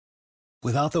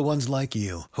Without the ones like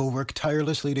you, who work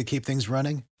tirelessly to keep things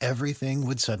running, everything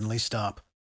would suddenly stop.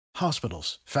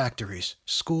 Hospitals, factories,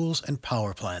 schools, and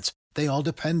power plants, they all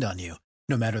depend on you.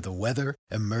 No matter the weather,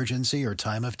 emergency, or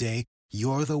time of day,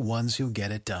 you're the ones who get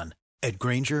it done. At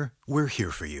Grainger, we're here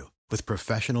for you with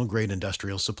professional-grade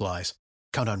industrial supplies.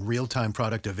 Count on real-time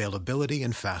product availability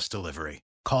and fast delivery.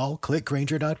 Call, click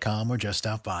Grainger.com, or just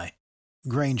stop by.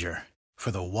 Grainger, for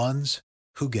the ones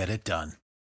who get it done.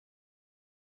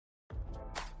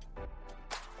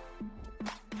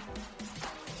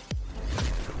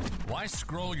 Why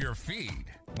scroll your feed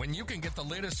when you can get the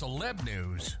latest celeb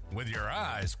news with your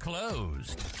eyes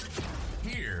closed?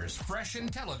 Here's fresh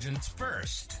intelligence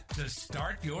first to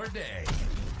start your day.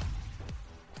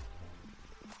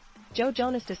 Joe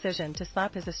Jonas' decision to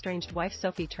slap his estranged wife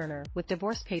Sophie Turner with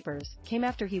divorce papers came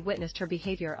after he witnessed her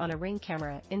behavior on a Ring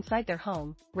camera inside their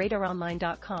home,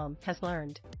 RadarOnline.com has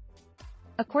learned.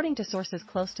 According to sources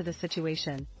close to the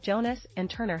situation, Jonas and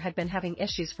Turner had been having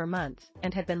issues for months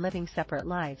and had been living separate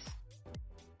lives.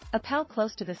 A pal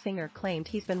close to the singer claimed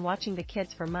he's been watching the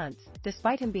kids for months,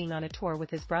 despite him being on a tour with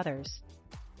his brothers.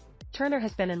 Turner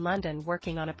has been in London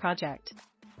working on a project.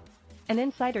 An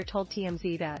insider told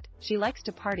TMZ that, she likes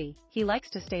to party, he likes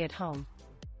to stay at home.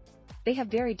 They have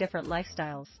very different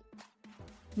lifestyles.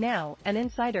 Now, an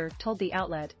insider told the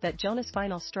outlet that Jonas'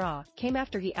 final straw came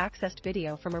after he accessed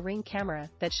video from a Ring camera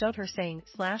that showed her saying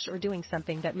 / or doing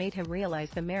something that made him realize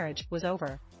the marriage was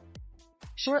over.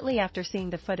 Shortly after seeing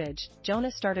the footage,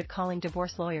 Jonas started calling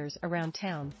divorce lawyers around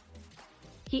town.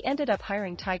 He ended up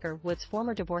hiring Tiger Woods'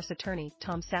 former divorce attorney,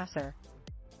 Tom Sasser.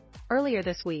 Earlier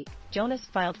this week, Jonas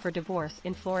filed for divorce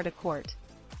in Florida court.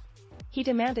 He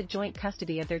demanded joint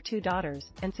custody of their 2 daughters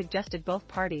and suggested both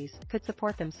parties could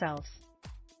support themselves.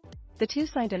 The two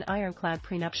signed an ironclad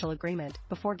prenuptial agreement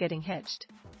before getting hitched.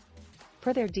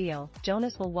 Per their deal,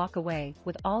 Jonas will walk away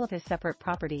with all of his separate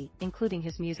property, including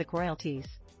his music royalties.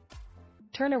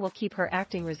 Turner will keep her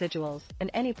acting residuals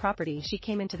and any property she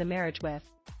came into the marriage with.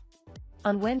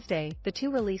 On Wednesday, the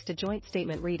two released a joint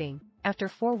statement reading, "After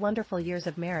 4 wonderful years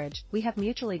of marriage, we have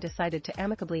mutually decided to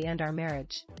amicably end our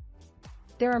marriage."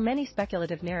 There are many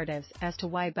speculative narratives as to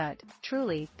why, but,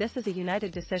 truly, this is a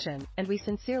united decision, and we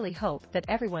sincerely hope that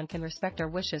everyone can respect our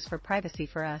wishes for privacy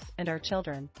for us and our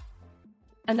children.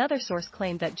 Another source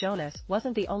claimed that Jonas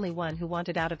wasn't the only one who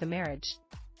wanted out of the marriage.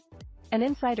 An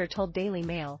insider told Daily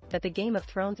Mail that the Game of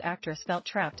Thrones actress felt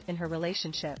trapped in her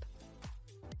relationship.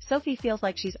 Sophie feels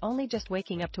like she's only just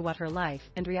waking up to what her life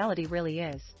and reality really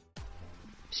is.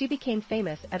 She became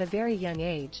famous at a very young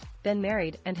age, then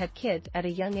married and had kids at a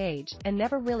young age, and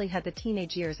never really had the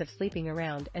teenage years of sleeping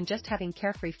around and just having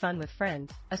carefree fun with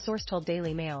friends, a source told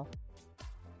Daily Mail.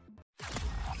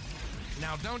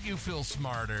 Now don't you feel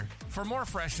smarter? For more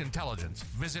fresh intelligence,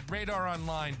 visit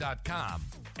RadarOnline.com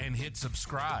and hit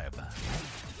subscribe.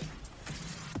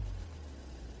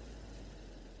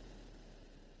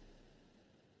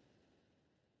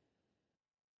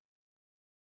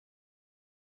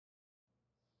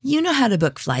 You know how to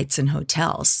book flights and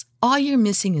hotels. All you're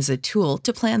missing is a tool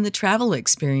to plan the travel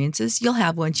experiences you'll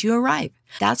have once you arrive.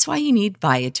 That's why you need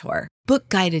Viator. Book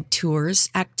guided tours,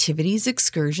 activities,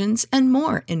 excursions, and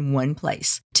more in one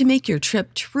place to make your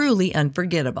trip truly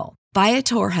unforgettable.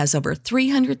 Viator has over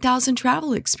 300,000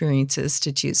 travel experiences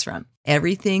to choose from.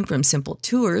 Everything from simple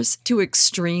tours to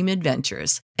extreme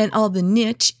adventures and all the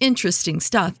niche, interesting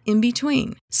stuff in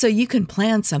between. So you can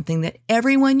plan something that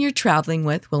everyone you're traveling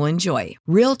with will enjoy.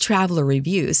 Real traveler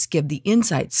reviews give the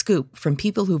inside scoop from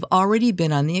people who've already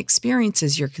been on the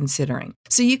experiences you're considering.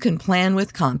 So you can plan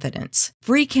with confidence.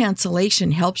 Free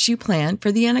cancellation helps you plan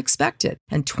for the unexpected.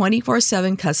 And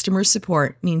 24/7 customer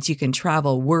support means you can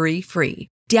travel worry-free.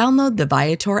 Download the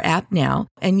Viator app now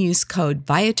and use code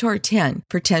Viator10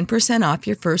 for 10% off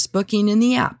your first booking in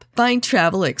the app. Find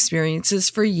travel experiences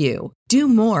for you. Do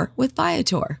more with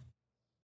Viator.